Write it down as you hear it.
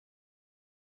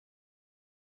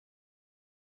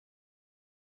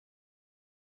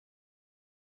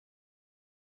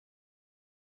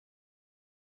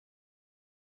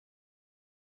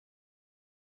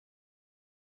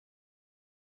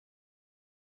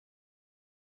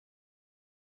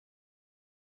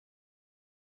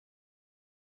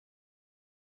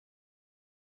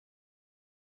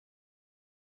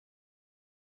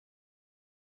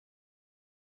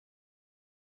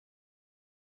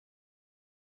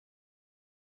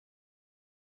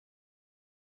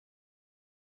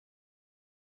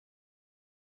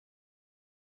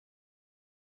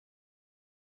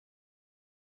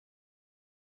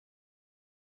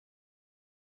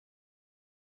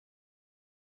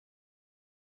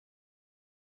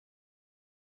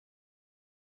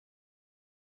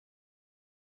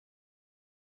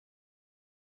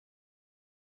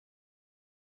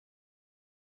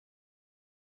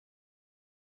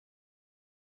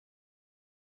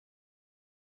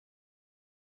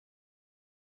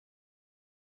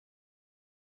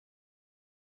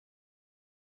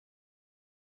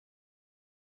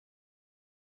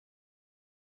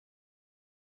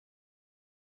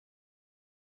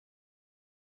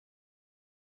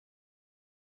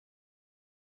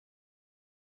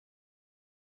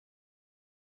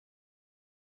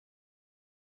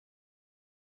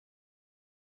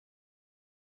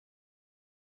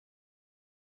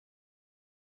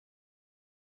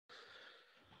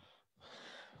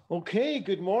Okay,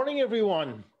 good morning,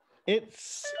 everyone.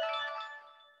 It's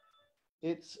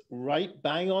right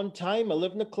bang on time,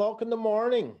 11 o'clock in the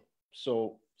morning.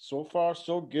 So far,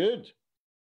 so good.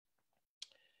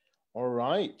 All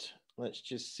right, let's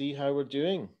just see how we're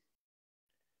doing.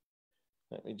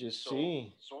 Let me just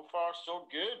see. So far, so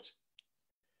good.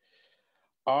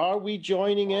 Are we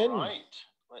joining in? All right,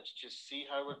 let's just see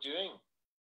how we're doing.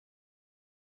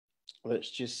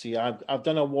 Let's just see. I've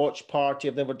done a watch party.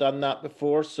 I've never done that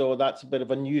before, so that's a bit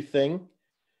of a new thing.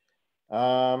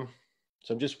 So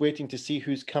I'm just waiting to see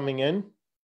who's coming in.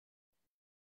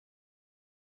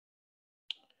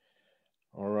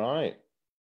 All right.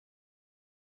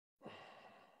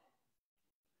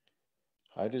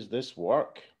 How does this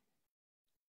work?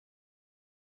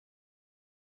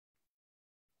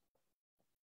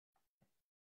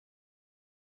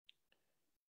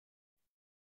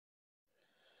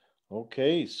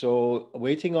 Okay, so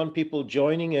waiting on people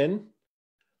joining in.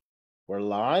 We're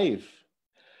live.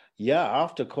 Yeah,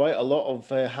 after quite a lot of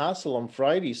hassle on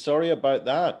Friday. Sorry about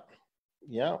that.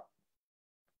 Yeah.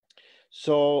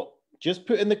 So just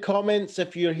put in the comments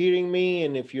if you're hearing me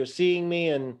and if you're seeing me,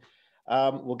 and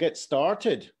we'll get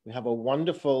started. We have a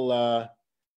wonderful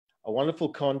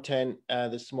content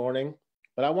this morning,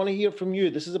 but I want to hear from you.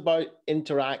 This is about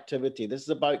interactivity. This is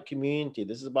about community.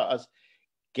 This is about us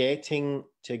getting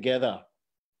together.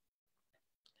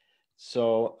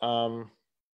 So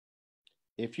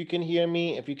if you can hear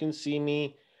me, if you can see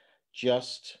me,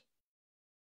 just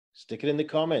stick it in the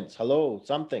comments. Hello,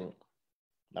 something.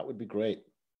 That would be great.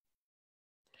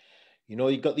 You know,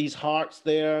 you've got these hearts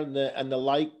there and the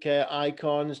like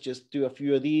icons. Just do a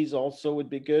few of these also would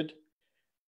be good.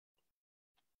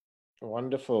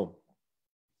 Wonderful.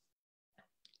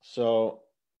 So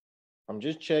I'm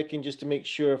just checking just to make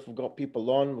sure if we've got people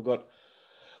on.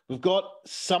 We've got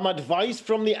some advice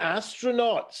from the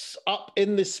astronauts up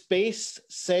in the Space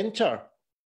Center.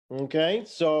 Okay,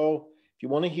 so if you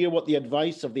want to hear what the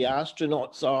advice of the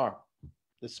astronauts are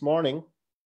this morning,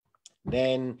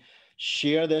 then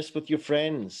share this with your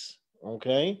friends.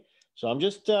 Okay, so I'm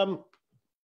just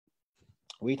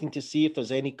waiting to see if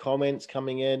there's any comments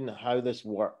coming in, how this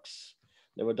works.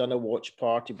 Never done a watch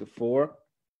party before.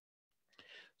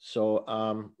 So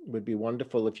it would be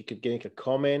wonderful if you could make a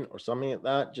comment or something like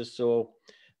that, just so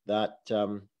that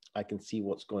I can see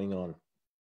what's going on.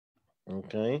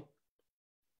 Okay.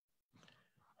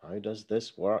 How does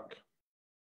this work?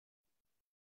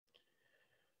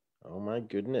 Oh my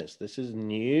goodness, this is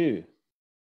new.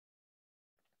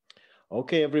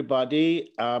 Okay,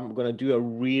 everybody, I'm going to do a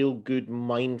real good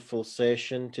mindful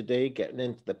session today, getting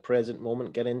into the present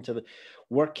moment, get into the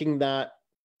working that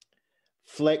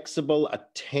flexible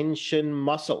attention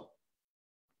muscle.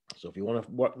 So if you want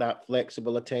to work that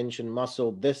flexible attention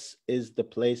muscle, this is the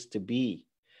place to be.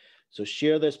 So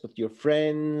share this with your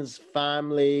friends,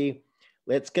 family.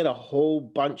 Let's get a whole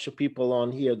bunch of people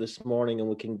on here this morning and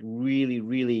we can really,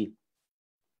 really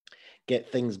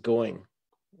get things going.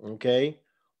 Okay,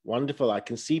 wonderful. I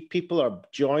can see people are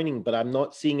joining, but I'm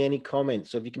not seeing any comments.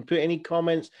 So if you can put any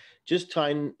comments, just try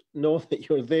and know that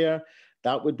you're there.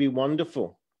 That would be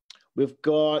wonderful. We've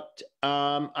got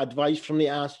advice from the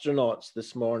astronauts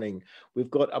this morning.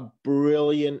 We've got a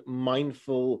brilliant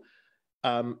mindful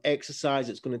exercise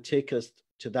that's going to take us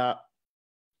to that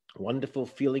wonderful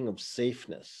feeling of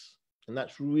safeness. And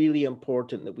that's really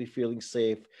important, that we're feeling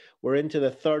safe. We're into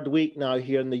the third week now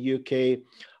here in the UK.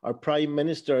 Our Prime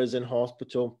Minister is in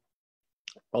hospital.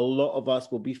 A lot of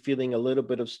us will be feeling a little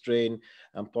bit of strain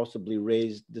and possibly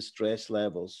raised distress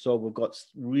levels. So we've got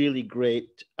really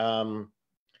great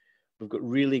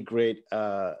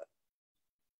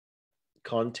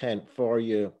content for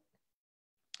you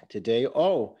today.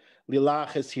 Oh,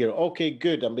 Lilach is here. Okay,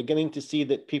 good. I'm beginning to see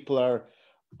that people are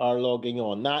logging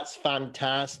on. That's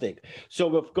fantastic. So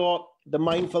we've got the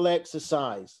mindful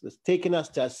exercise that's taking us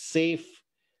to a safe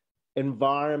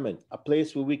environment, a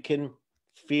place where we can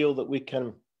feel that we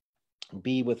can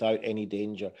be without any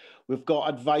danger. We've got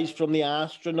advice from the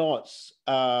astronauts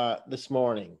this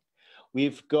morning.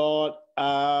 We've got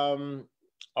a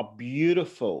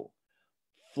beautiful,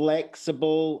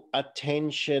 flexible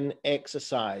attention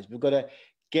exercise. We've got to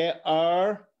get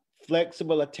our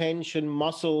flexible attention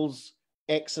muscles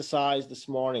exercise this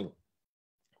morning.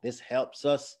 This helps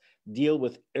us deal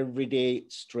with everyday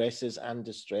stresses and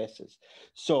distresses.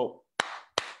 So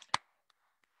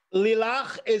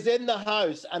Lilach is in the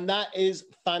house, and that is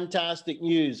fantastic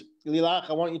news. Lilach,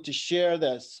 I want you to share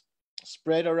this,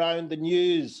 spread around the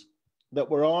news that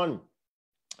we're on.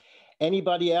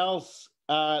 Anybody else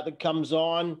that comes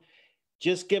on,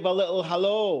 just give a little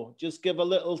hello, just give a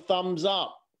little thumbs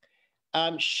up.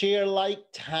 Share, like,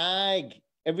 tag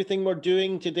everything we're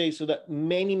doing today so that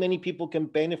many, many people can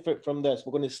benefit from this.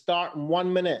 We're going to start in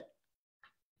 1 minute.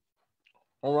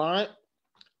 All right?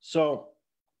 So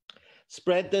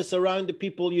spread this around to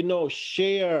people you know.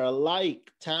 Share,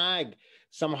 like, tag.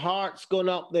 Some hearts going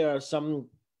up there. Some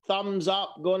thumbs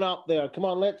up going up there. Come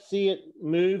on, let's see it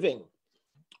moving.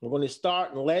 We're going to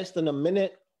start in less than a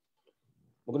minute.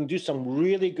 We're going to do some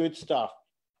really good stuff.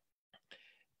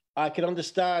 I can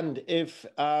understand if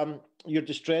your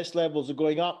distress levels are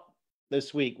going up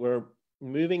this week. We're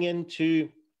moving into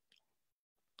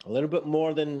a little bit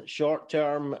more than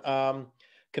short-term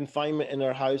confinement in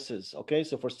our houses. Okay,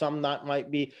 so for some that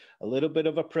might be a little bit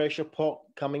of a pressure pot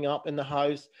coming up in the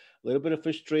house, a little bit of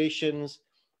frustrations,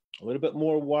 a little bit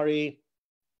more worry,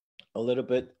 a little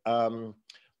bit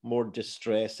more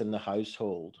distress in the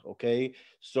household. Okay,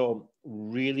 so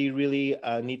really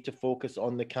need to focus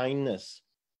on the kindness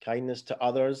to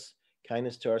others,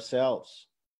 kindness to ourselves.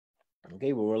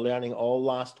 Okay, we were learning all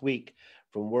last week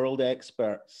from world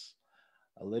experts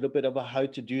a little bit about how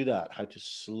to do that, how to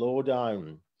slow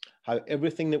down, how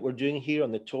everything that we're doing here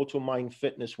on the Total Mind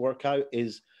Fitness workout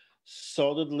is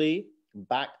solidly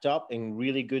backed up in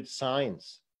really good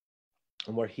science.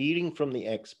 And we're hearing from the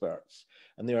experts,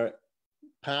 and they're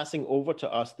passing over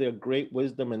to us their great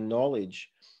wisdom and knowledge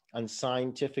and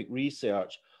scientific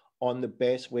research on the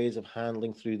best ways of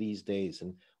handling through these days.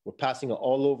 And we're passing it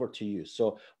all over to you.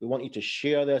 So we want you to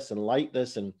share this and like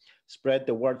this and spread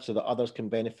the word so that others can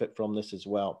benefit from this as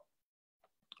well.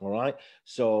 All right.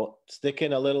 So stick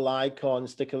in a little icon,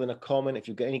 stick in a comment. If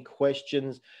you've got any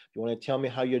questions, if you want to tell me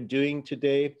how you're doing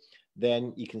today,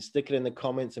 then you can stick it in the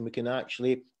comments and we can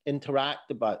actually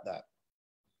interact about that.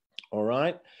 All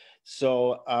right.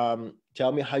 So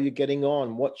tell me how you're getting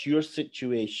on. What's your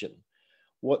situation?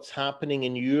 What's happening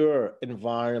in your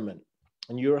environment,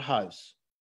 in your house?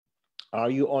 Are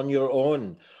you on your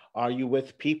own? Are you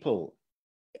with people?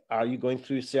 Are you going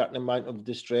through a certain amount of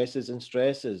distresses and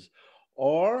stresses?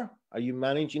 Or are you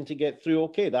managing to get through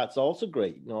okay? That's also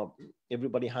great. No,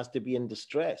 everybody has to be in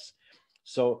distress.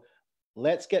 So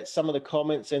let's get some of the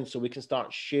comments in so we can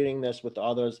start sharing this with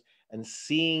others and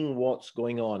seeing what's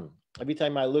going on. Every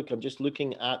time I look, I'm just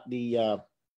looking at the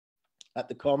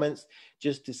comments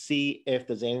just to see if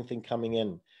there's anything coming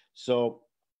in. So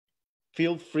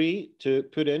feel free to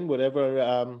put in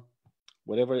whatever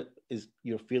is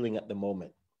you're feeling at the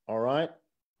moment. All right.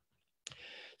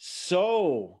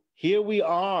 So here we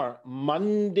are,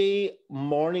 Monday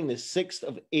morning, the 6th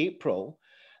of April,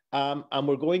 and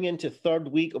we're going into third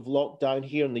week of lockdown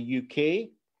here in the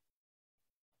UK.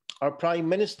 Our Prime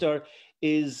Minister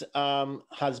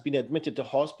has been admitted to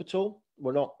hospital.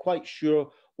 We're not quite sure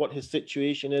what his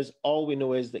situation is. All we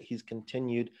know is that he's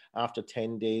continued after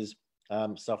 10 days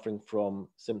suffering from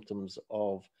symptoms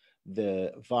of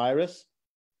the virus.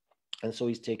 And so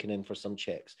he's taken in for some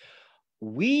checks.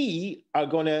 We are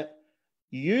going to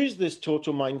use this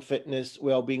Total Mind Fitness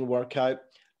Wellbeing workout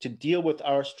to deal with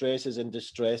our stresses and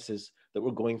distresses that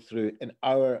we're going through in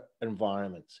our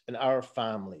environments, in our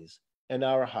families, in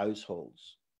our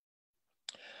households.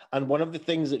 And one of the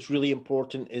things that's really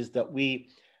important is that we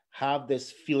have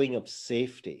this feeling of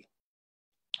safety.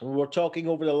 And we're talking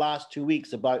over the last 2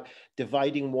 weeks about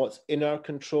dividing what's in our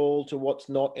control to what's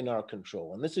not in our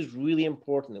control. And this is really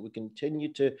important that we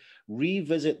continue to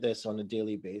revisit this on a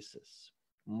daily basis.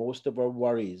 Most of our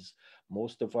worries,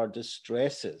 most of our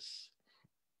distresses,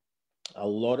 a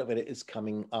lot of it is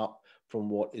coming up from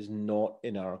what is not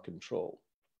in our control.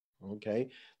 Okay,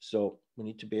 so we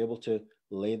need to be able to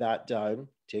lay that down,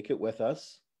 take it with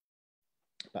us,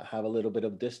 but have a little bit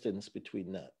of distance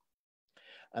between that.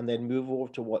 And then move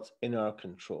over to what's in our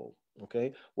control.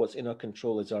 Okay, what's in our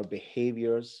control is our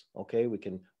behaviors. Okay, we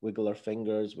can wiggle our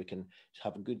fingers, we can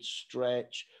have a good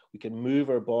stretch, we can move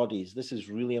our bodies. This is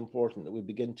really important that we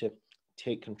begin to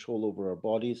take control over our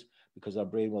bodies, because our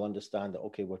brain will understand that,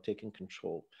 okay, we're taking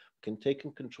control. We can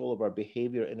take control of our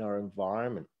behavior in our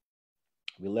environment.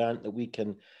 We learned that we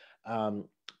can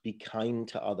be kind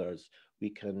to others. We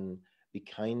can be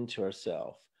kind to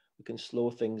ourselves. We can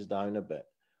slow things down a bit.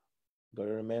 But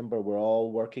remember, we're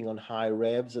all working on high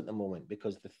revs at the moment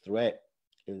because the threat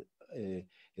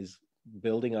is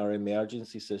building our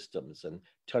emergency systems and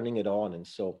turning it on. And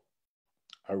so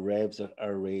our revs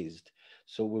are raised.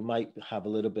 So we might have a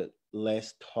little bit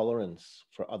less tolerance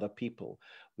for other people.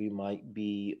 We might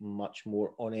be much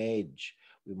more on edge.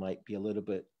 We might be a little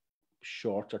bit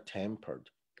shorter tempered.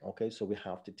 Okay, so we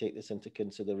have to take this into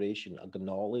consideration,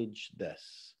 acknowledge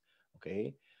this.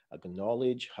 Okay,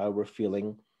 acknowledge how we're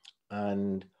feeling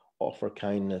and offer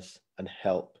kindness and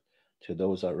help to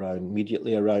those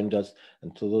immediately around us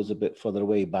and to those a bit further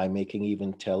away by making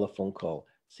even telephone call.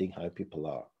 seeing how people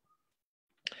are.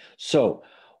 So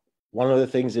one of the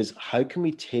things is, how can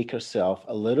we take ourselves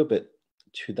a little bit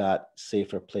to that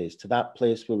safer place, to that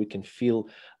place where we can feel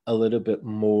a little bit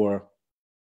more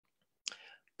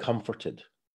comforted?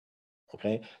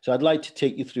 Okay, so I'd like to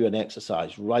take you through an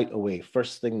exercise right away,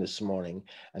 first thing this morning,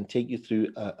 and take you through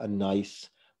a nice,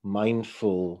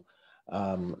 mindful,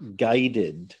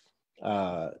 guided,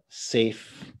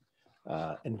 safe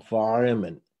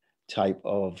environment type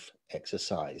of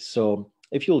exercise. So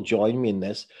if you'll join me in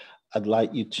this, I'd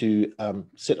like you to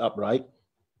sit upright.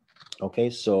 Okay,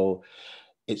 so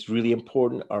it's really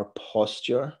important, our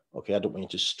posture. Okay, I don't want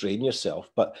you to strain yourself,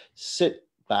 but sit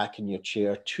back in your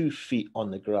chair, 2 feet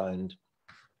on the ground.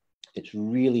 It's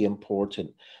really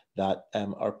important that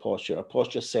our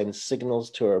posture sends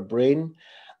signals to our brain,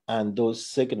 and those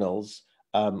signals,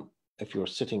 if you're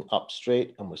sitting up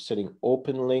straight and we're sitting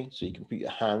openly, so you can put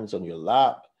your hands on your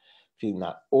lap, feeling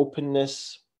that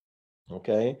openness,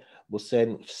 okay, will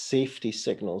send safety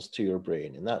signals to your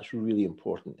brain, and that's really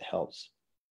important. It helps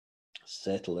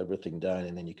settle everything down,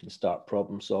 and then you can start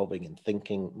problem solving and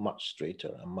thinking much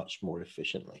straighter and much more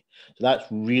efficiently. So that's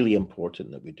really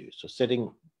important that we do. So sitting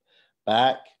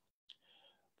back,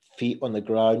 feet on the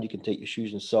ground. You can take your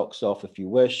shoes and socks off if you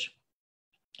wish.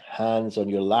 Hands on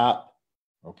your lap,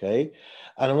 okay?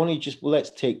 And I want you just, let's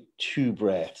take 2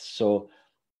 breaths. So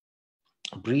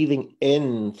breathing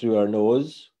in through our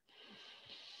nose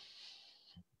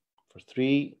for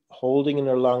 3, holding in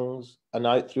our lungs, and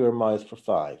out through our mouth for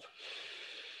 5.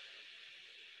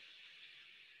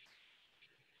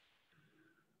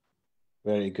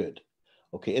 Very good.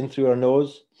 Okay, in through our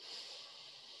nose,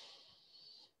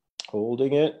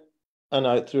 holding it, and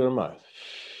out through our mouth.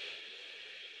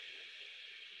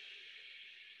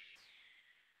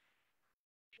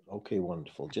 Okay,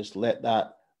 wonderful. Just let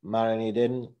that marinate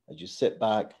in as you sit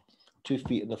back, 2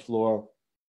 feet on the floor,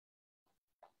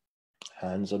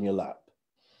 hands on your lap.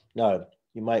 Now,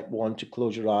 you might want to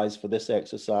close your eyes for this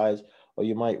exercise, or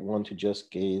you might want to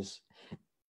just gaze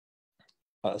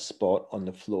at a spot on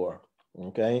the floor,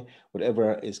 okay?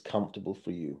 Whatever is comfortable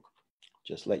for you.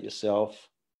 Just let yourself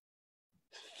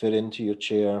fit into your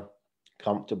chair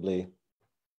comfortably,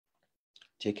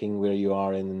 taking where you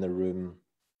are in the room.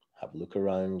 Have a look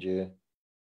around you.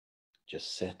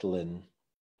 Just settle in,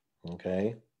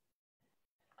 okay?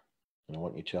 And I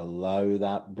want you to allow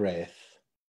that breath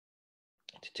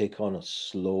to take on a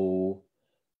slow,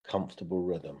 comfortable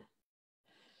rhythm.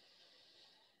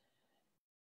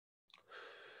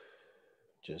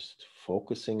 Just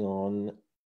focusing on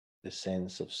the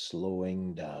sense of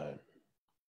slowing down.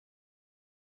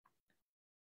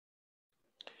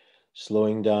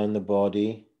 Slowing down the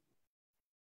body,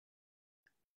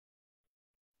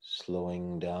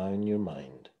 slowing down your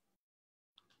mind.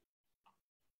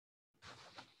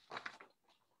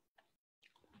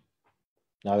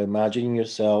 Now imagining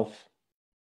yourself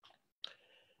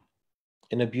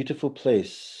in a beautiful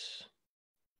place.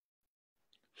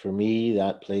 For me,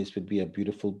 that place would be a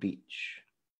beautiful beach.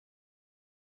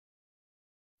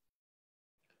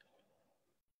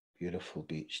 Beautiful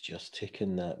beach, just take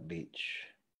in that beach.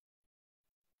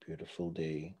 Beautiful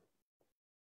day.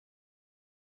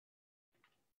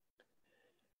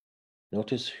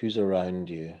 Notice who's around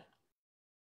you.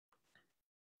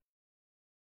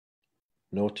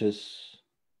 Notice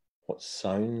what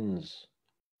sounds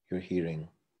you're hearing.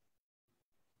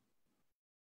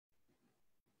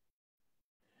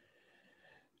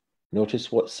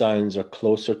 Notice what sounds are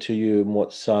closer to you and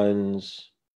what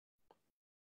sounds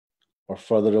are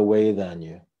further away than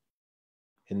you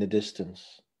in the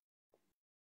distance.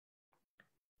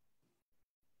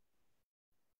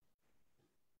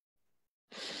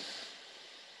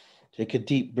 Take a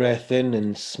deep breath in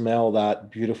and smell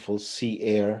that beautiful sea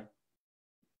air.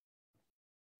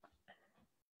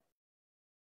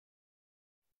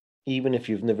 Even if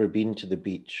you've never been to the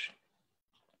beach,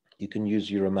 you can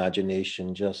use your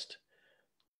imagination just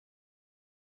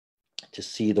to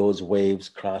see those waves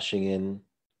crashing in,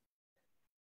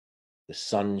 the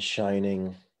sun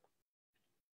shining,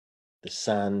 the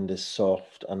sand is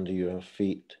soft under your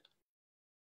feet,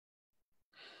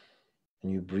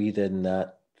 and you breathe in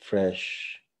that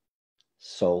fresh,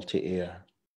 salty air.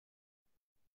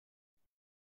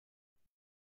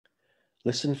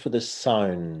 Listen for the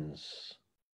sounds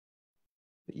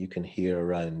that you can hear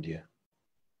around you.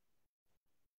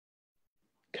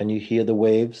 Can you hear the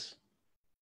waves?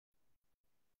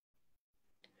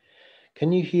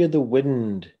 Can you hear the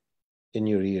wind in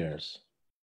your ears?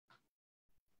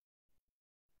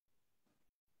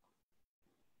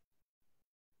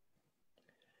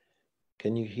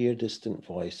 Can you hear distant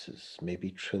voices, maybe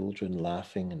children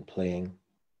laughing and playing?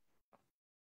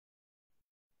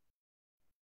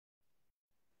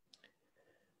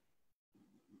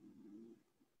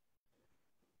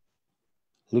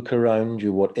 Look around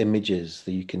you, what images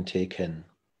that you can take in.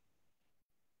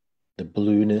 The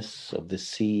blueness of the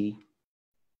sea,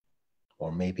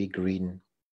 or maybe green.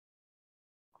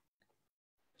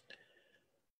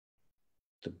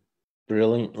 The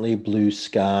brilliantly blue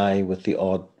sky with the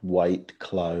odd white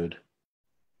cloud.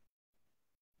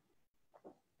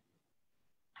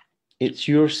 It's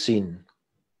your scene.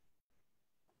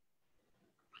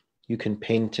 You can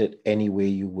paint it any way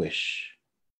you wish.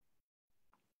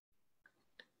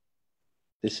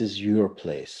 This is your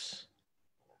place.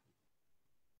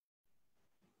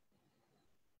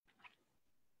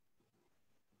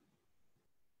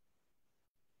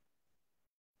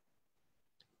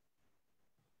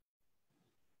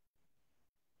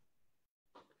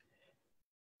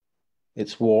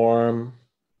 It's warm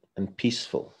and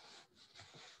peaceful.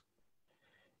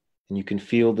 And you can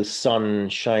feel the sun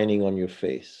shining on your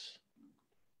face.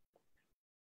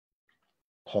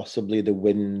 Possibly the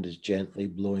wind is gently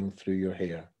blowing through your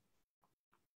hair.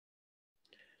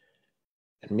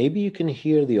 And maybe you can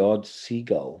hear the odd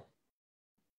seagull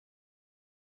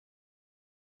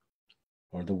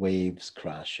or the waves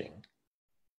crashing.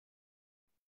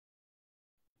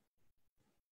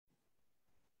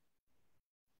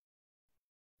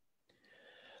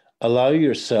 Allow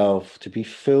yourself to be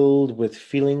filled with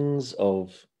feelings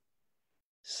of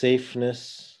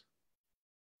safeness,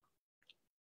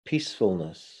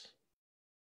 peacefulness,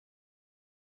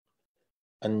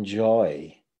 and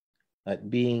joy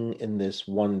at being in this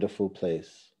wonderful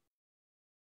place.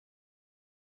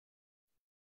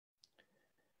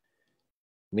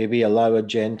 Maybe allow a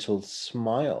gentle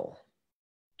smile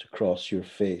to cross your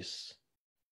face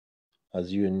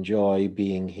as you enjoy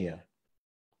being here.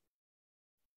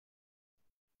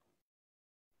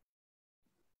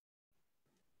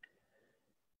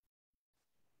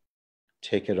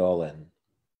 Take it all in.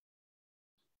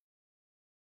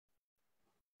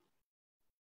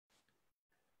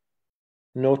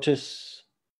 Notice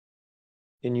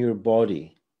in your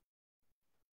body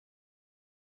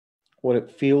what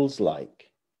it feels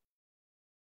like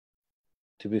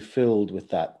to be filled with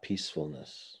that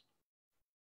peacefulness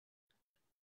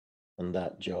and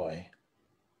that joy.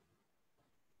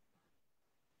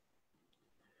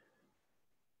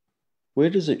 Where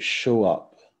does it show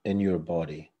up in your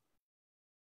body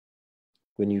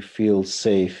when you feel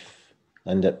safe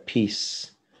and at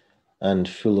peace and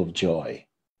full of joy?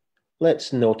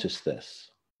 Let's notice this.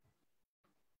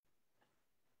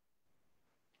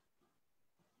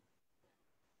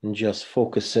 And just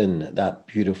focus in that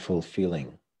beautiful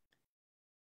feeling.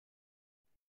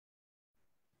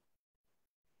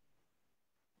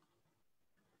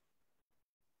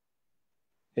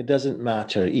 It doesn't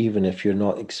matter even if you're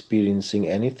not experiencing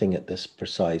anything at this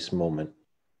precise moment.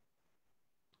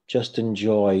 Just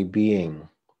enjoy being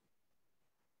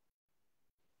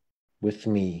with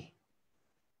me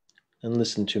and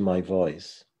listen to my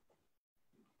voice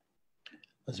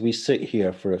as we sit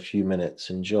here for a few minutes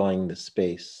enjoying the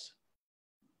space,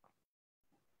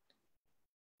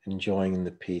 enjoying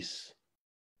the peace,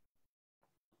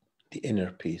 the inner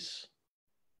peace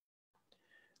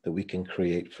that we can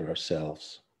create for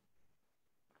ourselves.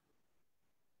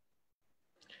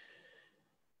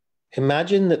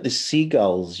 Imagine that the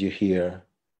seagulls you hear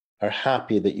are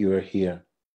happy that you are here,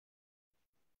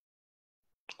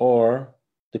 or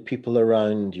the people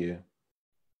around you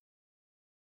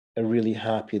are really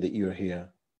happy that you're here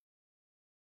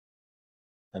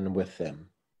and with them.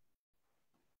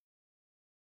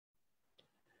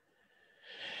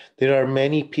 There are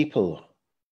many people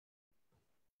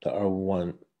that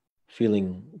are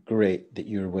feeling great that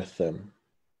you're with them.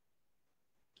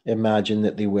 Imagine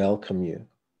that they welcome you.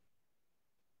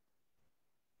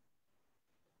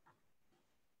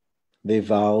 They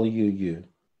value you.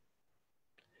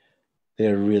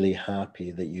 They're really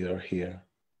happy that you are here.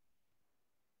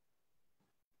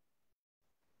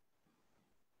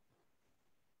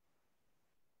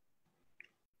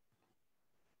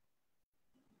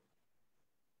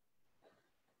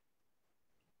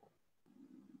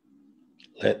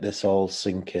 Let this all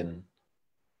sink in.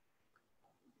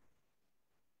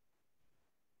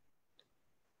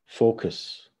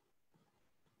 Focus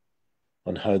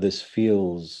on how this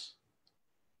feels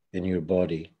in your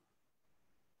body.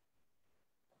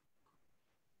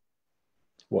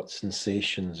 What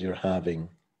sensations you're having.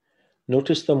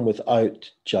 Notice them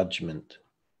without judgment.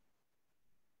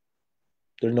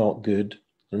 They're not good,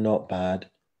 they're not bad,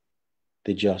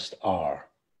 they just are.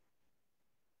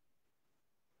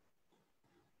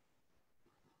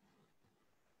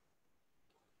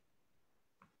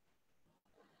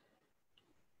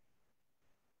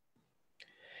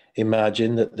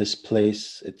 Imagine that this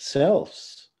place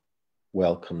itself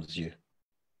welcomes you.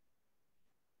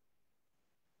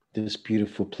 This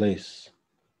beautiful place.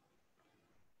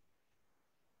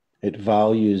 It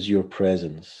values your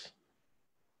presence,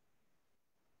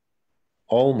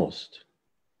 almost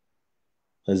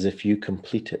as if you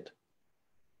complete it.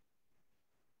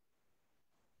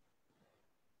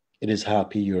 It is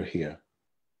happy you're here.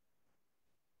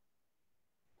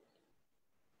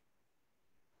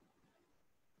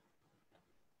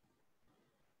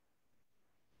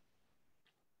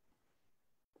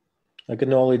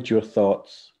 Acknowledge your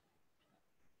thoughts.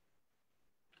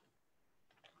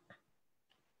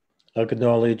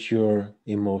 Acknowledge your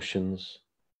emotions.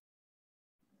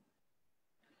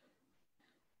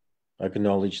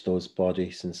 Acknowledge those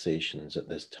body sensations at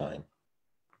this time.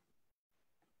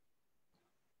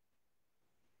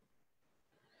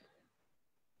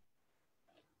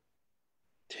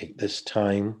 Take this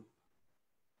time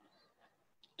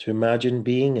to imagine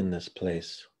being in this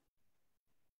place,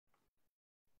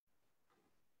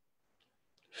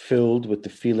 filled with the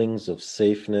feelings of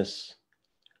safeness,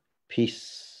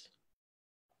 peace,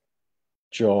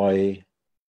 joy,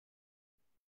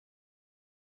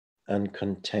 and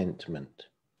contentment.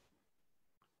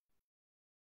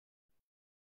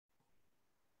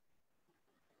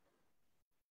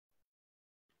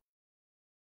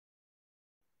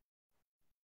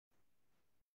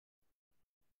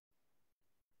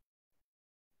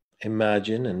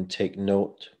 Imagine and take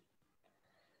note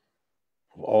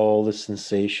of all the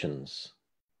sensations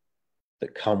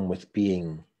that come with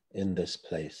being in this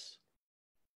place.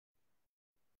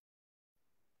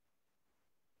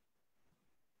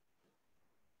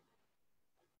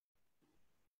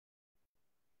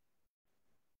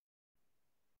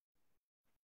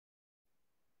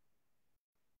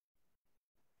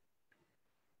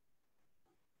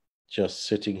 Just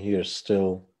sitting here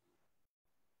still,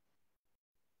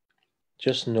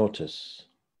 just notice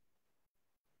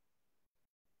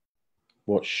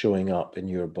what's showing up in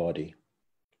your body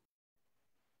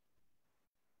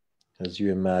as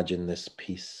you imagine this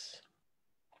peace,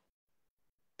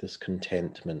 this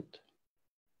contentment,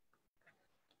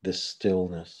 this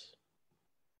stillness.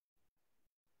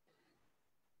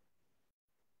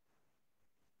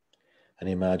 And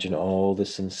imagine all the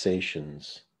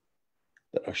sensations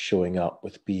that are showing up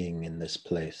with being in this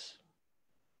place.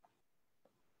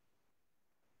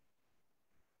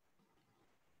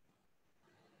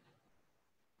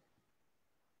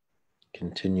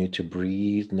 Continue to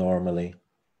breathe normally.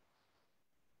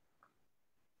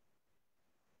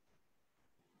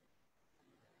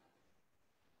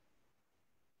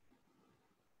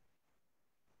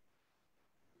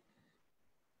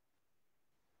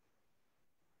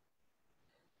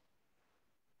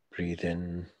 Breathe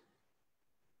in.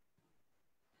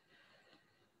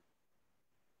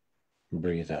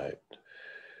 Breathe out.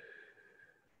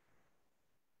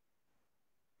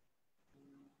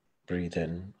 Breathe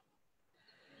in.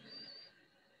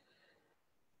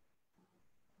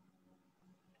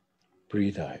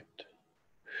 Breathe out.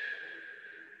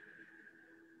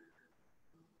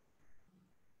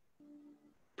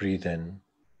 Breathe in.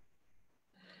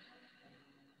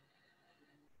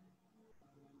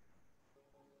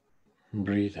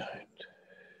 Breathe out.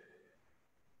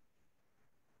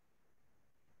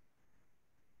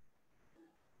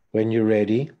 When you're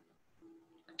ready,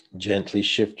 gently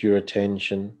shift your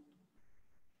attention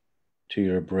to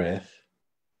your breath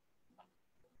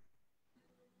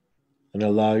and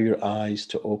allow your eyes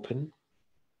to open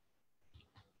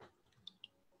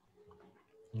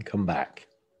and come back.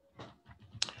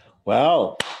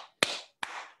 Well,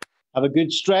 have a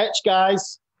good stretch,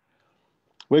 guys.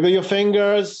 Wiggle your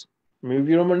fingers, move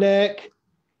your neck,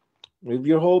 move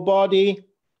your whole body.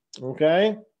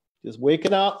 Okay, just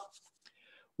waking up.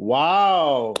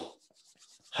 Wow,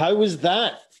 how was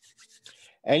that?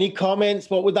 Any comments?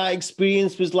 What would that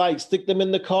experience was like? Stick them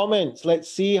in the comments. Let's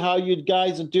see how you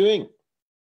guys are doing.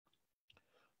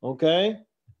 Okay,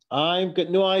 I've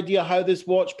got no idea how this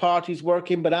watch party is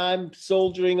working, but I'm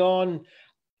soldiering on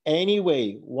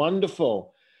anyway.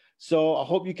 Wonderful. So I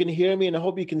hope you can hear me and I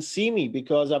hope you can see me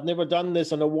because I've never done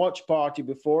this on a watch party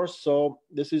before. So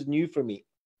this is new for me.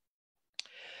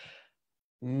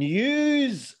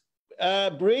 News,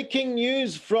 breaking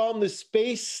news from the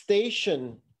space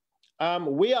station.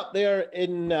 Way up there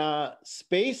in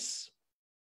space,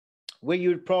 where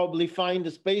you'd probably find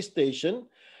a space station.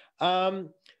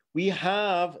 We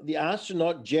have the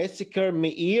astronaut Jessica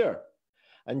Meir.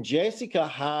 And Jessica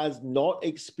has not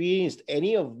experienced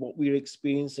any of what we're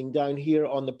experiencing down here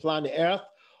on the planet Earth.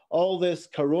 All this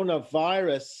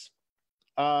coronavirus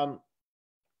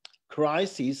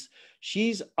crises,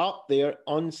 she's up there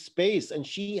on space, and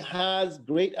she has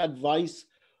great advice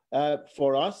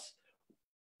for us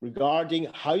regarding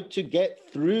how to get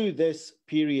through this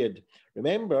period.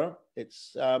 Remember,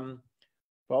 it's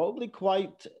probably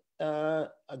quite a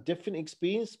different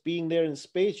experience being there in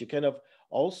space. You kind of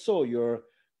also, you're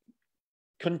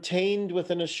contained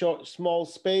within a small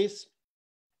space.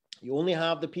 You only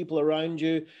have the people around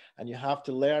you, and you have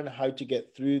to learn how to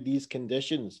get through these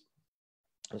conditions.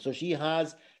 And so she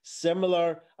has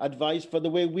similar advice for the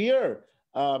way we're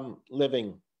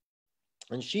living.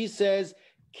 And she says,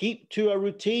 keep to a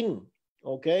routine,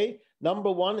 okay?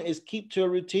 Number one is keep to a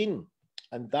routine.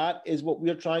 And that is what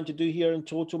we're trying to do here in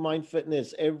Total Mind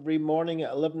Fitness every morning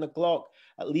at 11 o'clock.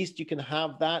 At least you can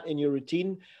have that in your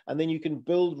routine, and then you can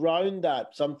build around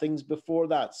that. Some things before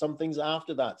that, some things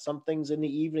after that, some things in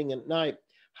the evening and night.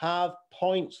 Have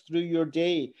points through your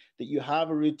day that you have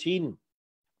a routine.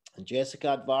 And Jessica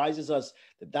advises us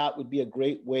that that would be a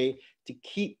great way to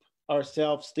keep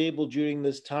ourselves stable during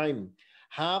this time.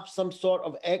 Have some sort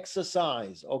of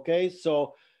exercise, okay?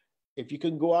 So if you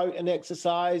can go out and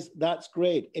exercise, that's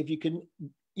great. If you can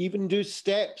even do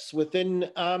steps within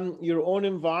your own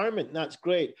environment, that's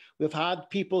great. We've had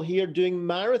people here doing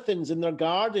marathons in their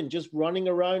garden, just running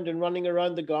around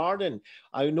the garden.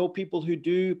 I know people who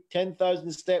do 10,000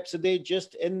 steps a day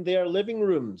just in their living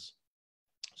rooms.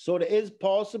 So it is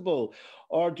possible.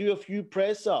 Or do a few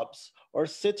press-ups or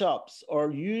sit-ups,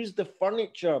 or use the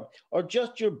furniture or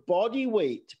just your body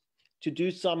weight to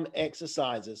do some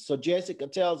exercises. So Jessica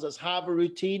tells us, have a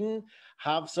routine,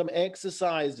 have some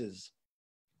exercises.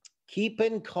 Keep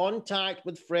in contact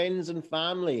with friends and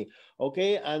family,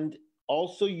 okay? And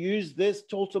also use this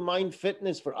Total Mind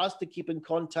Fitness for us to keep in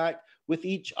contact with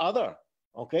each other,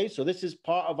 okay? So this is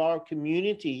part of our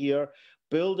community here,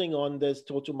 building on this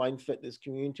Total Mind Fitness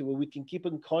community where we can keep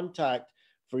in contact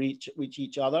with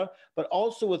each other, but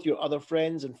also with your other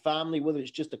friends and family, whether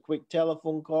it's just a quick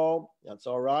telephone call, that's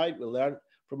all right. We learned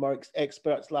from our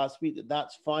experts last week that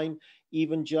that's fine.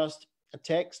 Even just a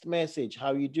text message,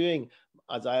 how are you doing?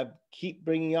 As I keep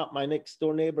bringing up my next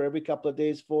door neighbor every couple of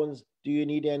days, phones, do you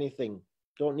need anything?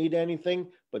 Don't need anything,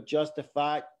 but just the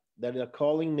fact that they're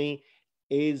calling me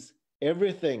is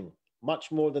everything,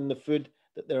 much more than the food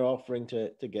that they're offering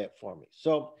to get for me.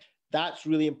 So that's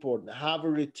really important. Have a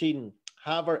routine,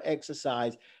 have our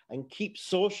exercise, and keep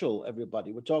social,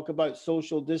 everybody. We talk about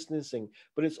social distancing,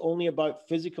 but it's only about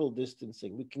physical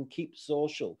distancing. We can keep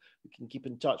social. We can keep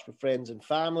in touch with friends and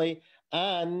family,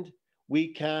 and we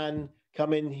can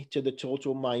come into the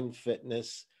Total Mind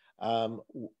Fitness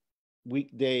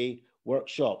weekday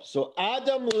workshop. So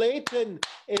Adam Layton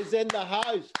is in the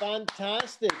house.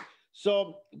 Fantastic.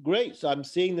 So great. So I'm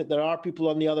seeing that there are people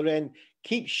on the other end.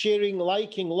 Keep sharing,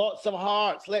 liking, lots of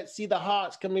hearts. Let's see the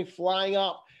hearts coming flying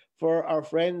up for our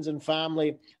friends and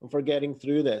family and for getting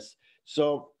through this.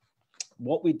 So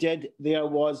what we did there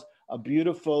was a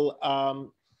beautiful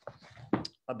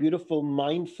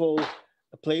mindful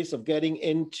place of getting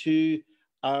into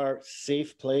our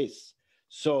safe place.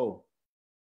 So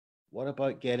what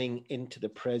about getting into the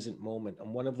present moment?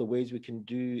 And one of the ways we can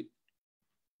do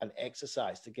an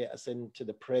exercise to get us into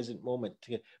the present moment,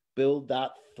 to build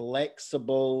that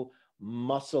flexible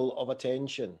muscle of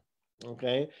attention,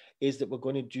 okay, is that we're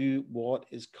going to do what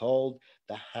is called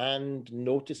the hand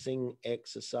noticing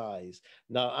exercise.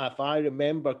 Now, if I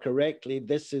remember correctly,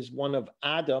 this is one of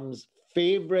Adam's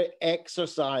favorite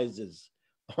exercises,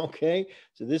 okay?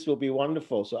 So this will be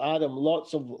wonderful. So Adam,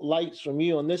 lots of likes from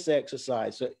you on this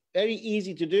exercise. So very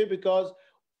easy to do because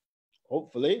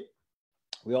hopefully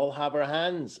we all have our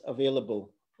hands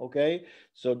available, okay?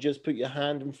 So just put your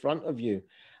hand in front of you.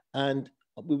 And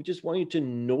we just want you to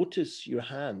notice your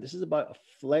hand. This is about a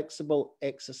flexible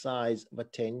exercise of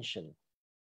attention.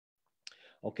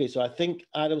 Okay, so I think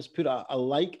Adam's put a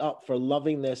like up for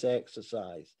loving this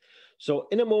exercise. So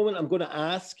in a moment, I'm going to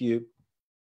ask you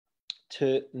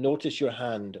to notice your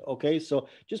hand, okay? So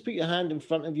just put your hand in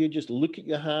front of you, just look at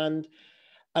your hand.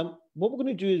 And what we're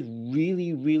going to do is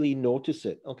really, really notice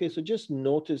it. Okay, so just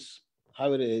notice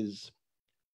how it is.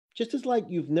 Just as like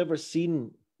you've never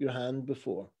seen your hand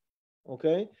before.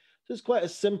 Okay, so it's quite a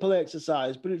simple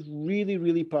exercise, but it's really,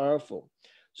 really powerful.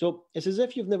 So it's as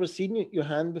if you've never seen your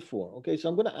hand before. Okay, so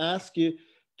I'm going to ask you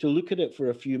to look at it for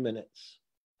a few minutes.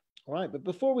 All right, but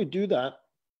before we do that,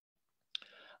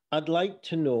 I'd like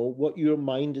to know what your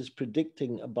mind is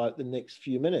predicting about the next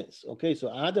few minutes. Okay,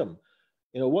 so Adam,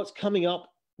 what's coming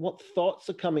up? What thoughts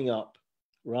are coming up,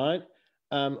 right?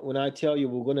 When I tell you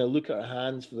we're going to look at our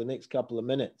hands for the next couple of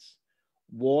minutes,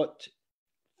 what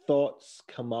thoughts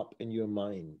come up in your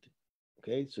mind?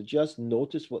 Okay, so just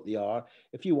notice what they are.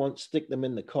 If you want, stick them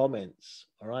in the comments.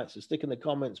 All right, so stick in the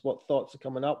comments what thoughts are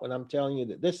coming up when I'm telling you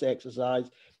that this exercise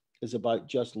is about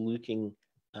just looking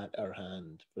at our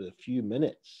hand for a few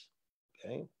minutes.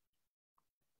 Okay.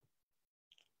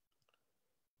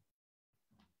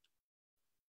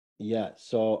 Yeah,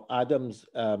 so Adam's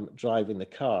driving the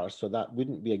car, so that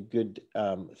wouldn't be a good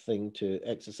thing to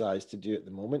exercise to do at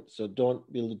the moment. So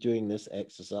don't be doing this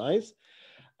exercise.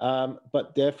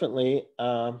 But definitely,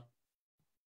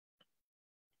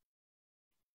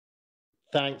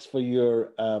 thanks for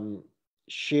your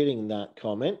sharing that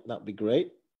comment. That'd be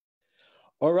great.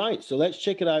 All right, so let's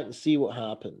check it out and see what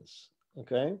happens.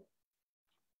 Okay.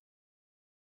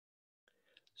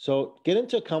 So get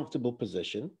into a comfortable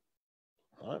position.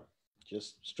 All right.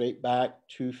 Just straight back,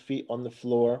 2 feet on the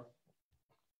floor.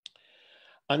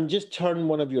 And just turn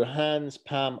one of your hands,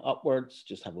 palm upwards.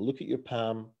 Just have a look at your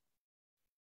palm.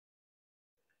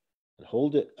 And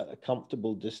hold it at a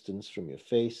comfortable distance from your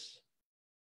face.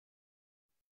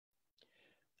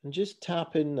 And just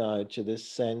tap in now to this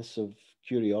sense of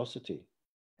curiosity,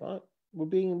 right?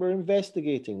 We're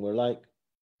investigating. We're like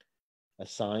a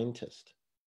scientist.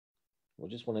 We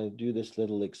just want to do this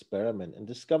little experiment and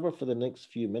discover for the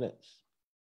next few minutes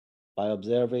by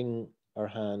observing our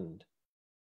hand.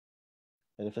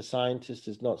 And if a scientist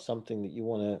is not something that you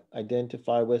want to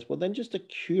identify with, well, then just a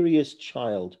curious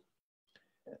child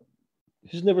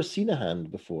who's never seen a hand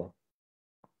before.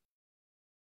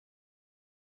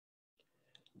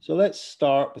 So let's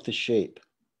start with the shape.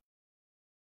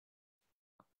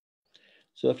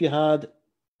 So if you had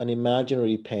an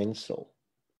imaginary pencil,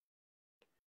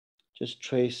 just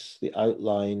trace the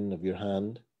outline of your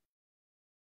hand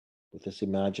with this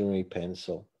imaginary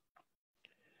pencil.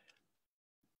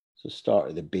 So start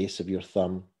at the base of your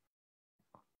thumb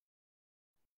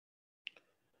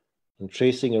and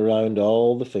tracing around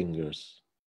all the fingers.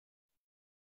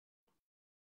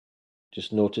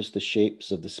 Just notice the shapes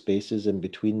of the spaces in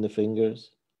between the fingers.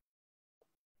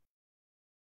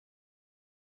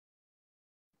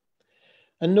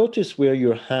 And notice where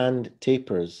your hand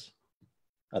tapers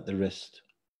at the wrist.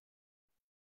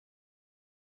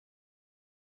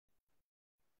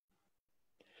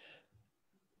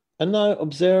 And now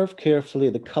observe carefully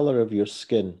the color of your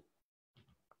skin.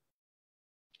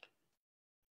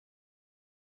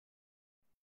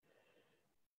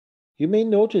 You may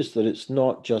notice that it's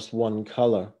not just one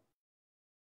color.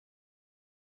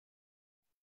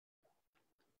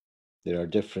 There are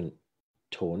different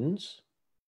tones,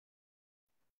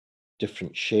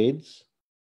 different shades.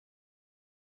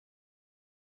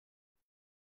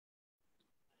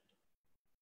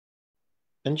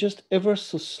 And just ever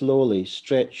so slowly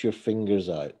stretch your fingers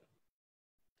out.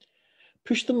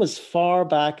 Push them as far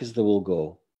back as they will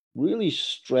go. Really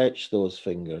stretch those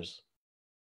fingers.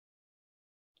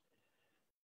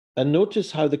 And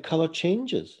notice how the color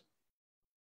changes.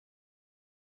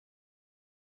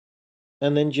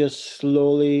 And then just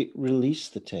slowly release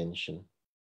the tension.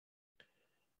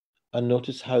 And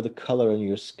notice how the color in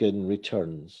your skin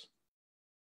returns.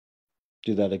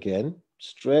 Do that again.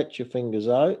 Stretch your fingers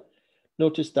out.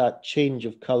 Notice that change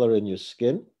of color in your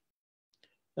skin.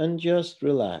 And just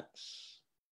relax.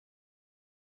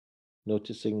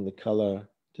 Noticing the color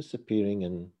disappearing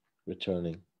and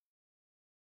returning.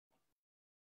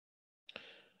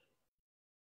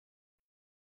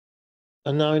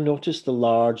 And now notice the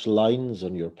large lines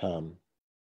on your palm.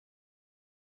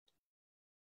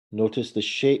 Notice the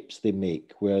shapes they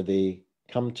make where they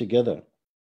come together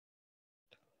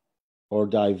or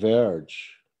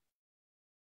diverge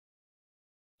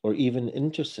or even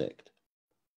intersect.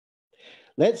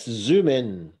 Let's zoom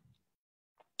in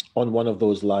on one of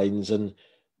those lines and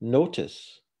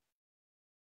notice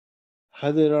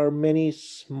how there are many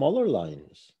smaller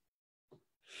lines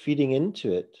feeding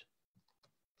into it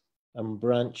and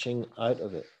branching out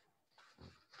of it.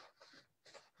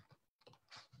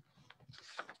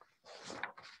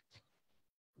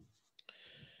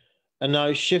 And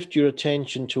now shift your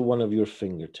attention to one of your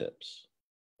fingertips.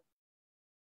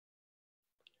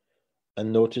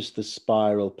 And notice the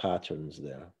spiral patterns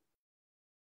there.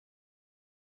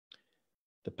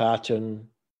 The pattern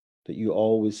that you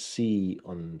always see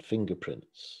on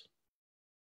fingerprints.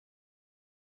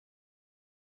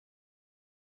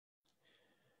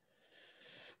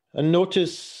 And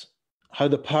notice how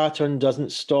the pattern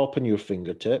doesn't stop in your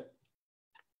fingertip.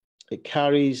 It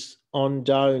carries on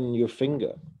down your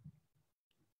finger.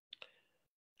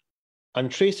 And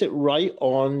trace it right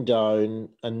on down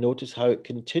and notice how it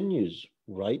continues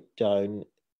right down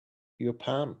your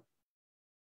palm.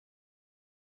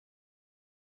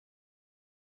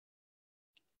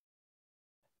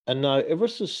 And now, ever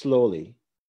so slowly,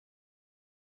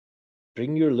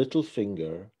 bring your little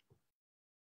finger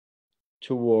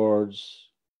towards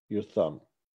your thumb.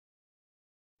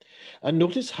 And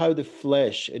notice how the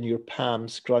flesh in your palm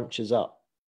scrunches up.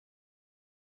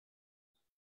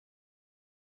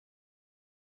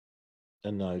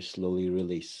 And now slowly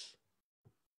release.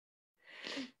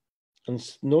 And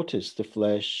notice the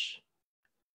flesh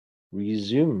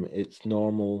resume its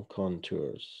normal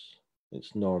contours,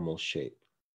 its normal shape.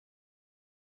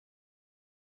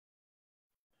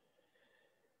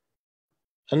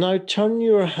 And now turn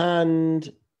your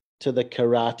hand to the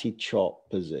karate chop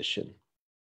position.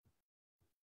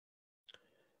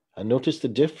 And notice the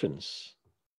difference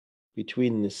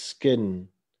between the skin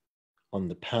on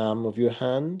the palm of your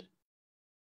hand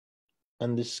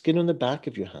and the skin on the back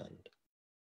of your hand.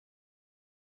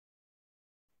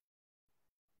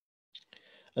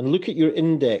 And look at your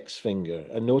index finger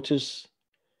and notice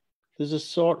there's a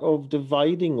sort of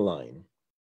dividing line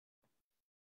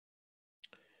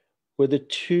where the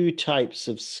two types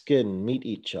of skin meet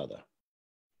each other.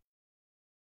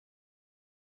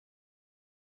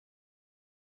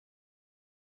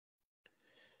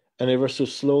 And ever so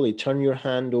slowly, turn your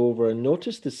hand over and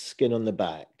notice the skin on the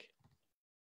back.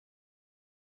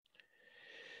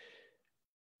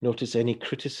 Notice any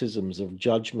criticisms or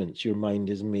judgments your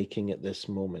mind is making at this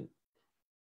moment.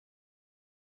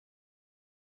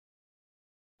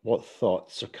 What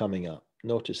thoughts are coming up?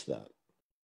 Notice that.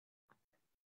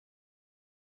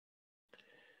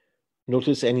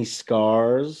 Notice any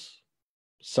scars,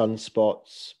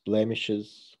 sunspots,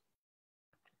 blemishes,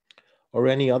 or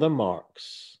any other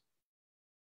marks.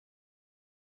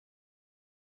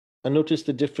 And notice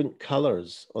the different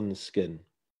colors on the skin,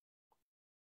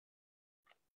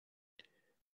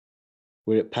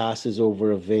 where it passes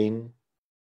over a vein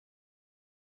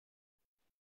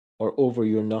or over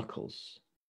your knuckles.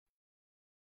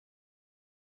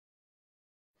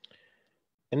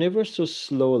 And ever so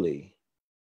slowly,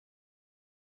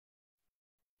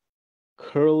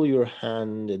 curl your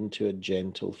hand into a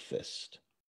gentle fist.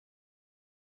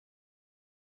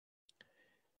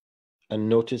 And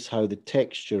notice how the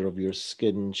texture of your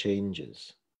skin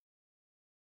changes.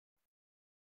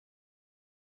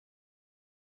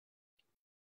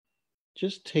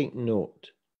 Just take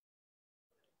note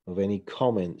of any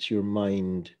comments your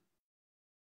mind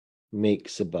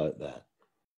makes about that.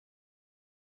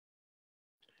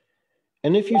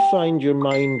 And if you find your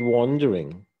mind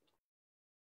wandering,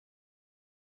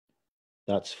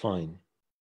 that's fine.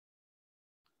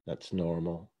 That's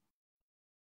normal.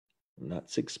 And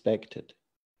that's expected.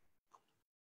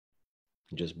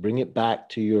 Just bring it back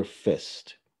to your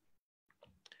fist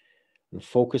and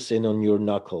focus in on your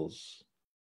knuckles.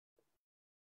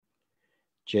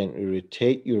 Gently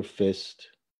rotate your fist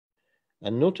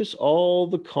and notice all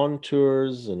the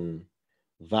contours and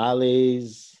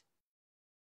valleys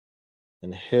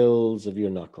and hills of your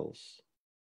knuckles.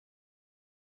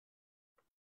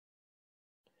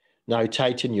 Now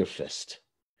tighten your fist.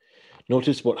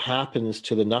 Notice what happens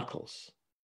to the knuckles,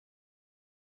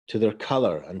 to their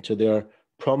color and to their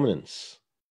prominence.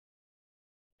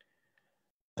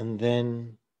 And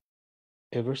then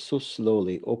ever so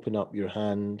slowly open up your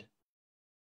hand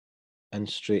and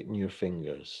straighten your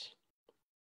fingers.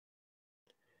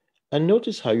 And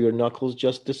notice how your knuckles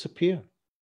just disappear.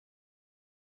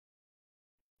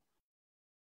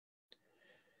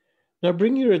 Now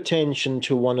bring your attention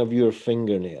to one of your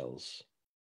fingernails.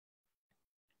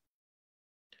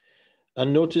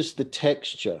 And notice the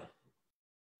texture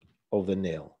of the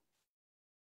nail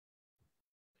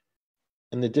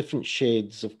and the different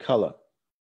shades of color.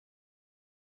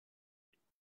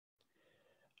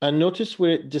 And notice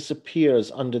where it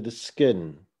disappears under the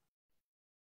skin.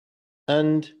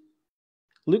 And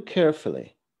look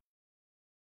carefully.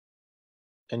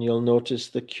 And you'll notice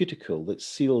the cuticle that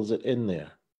seals it in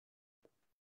there.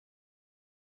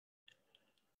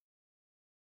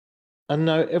 And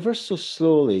now ever so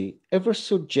slowly, ever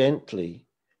so gently,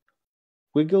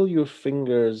 wiggle your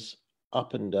fingers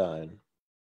up and down.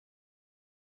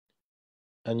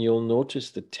 And you'll notice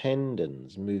the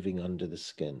tendons moving under the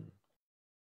skin,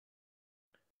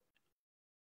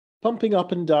 pumping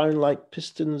up and down like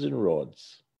pistons and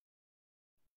rods.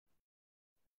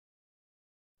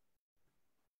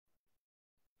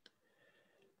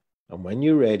 And when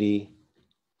you're ready,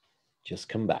 just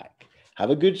come back. Have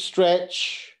a good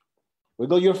stretch.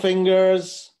 Wiggle your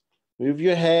fingers, move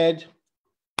your head,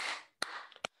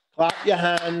 clap your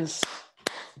hands.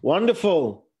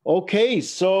 Wonderful. Okay,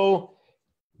 so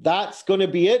that's going to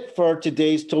be it for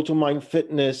today's Total Mind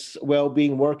Fitness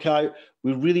Wellbeing workout.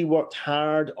 We really worked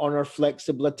hard on our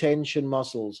flexible attention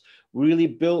muscles, really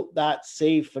built that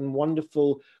safe and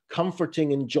wonderful,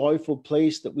 comforting and joyful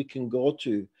place that we can go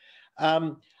to.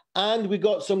 And we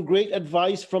got some great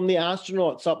advice from the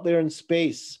astronauts up there in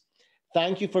space.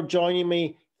 Thank you for joining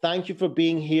me. Thank you for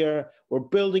being here. We're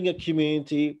building a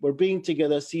community. We're being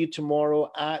together. See you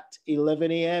tomorrow at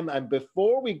 11 a.m. And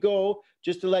before we go,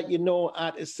 just to let you know,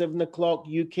 at 7 o'clock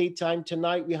UK time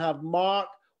tonight, we have Mark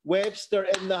Webster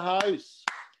in the house.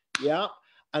 Yeah.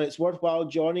 And it's worthwhile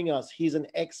joining us. He's an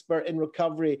expert in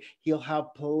recovery. He'll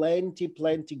have plenty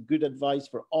good advice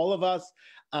for all of us.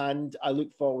 And I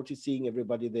look forward to seeing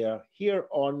everybody there here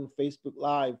on Facebook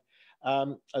Live.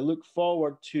 I look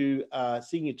forward to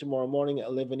seeing you tomorrow morning at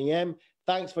 11 a.m.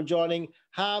 Thanks for joining.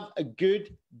 Have a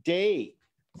good day.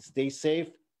 Stay safe.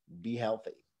 Be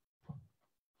healthy.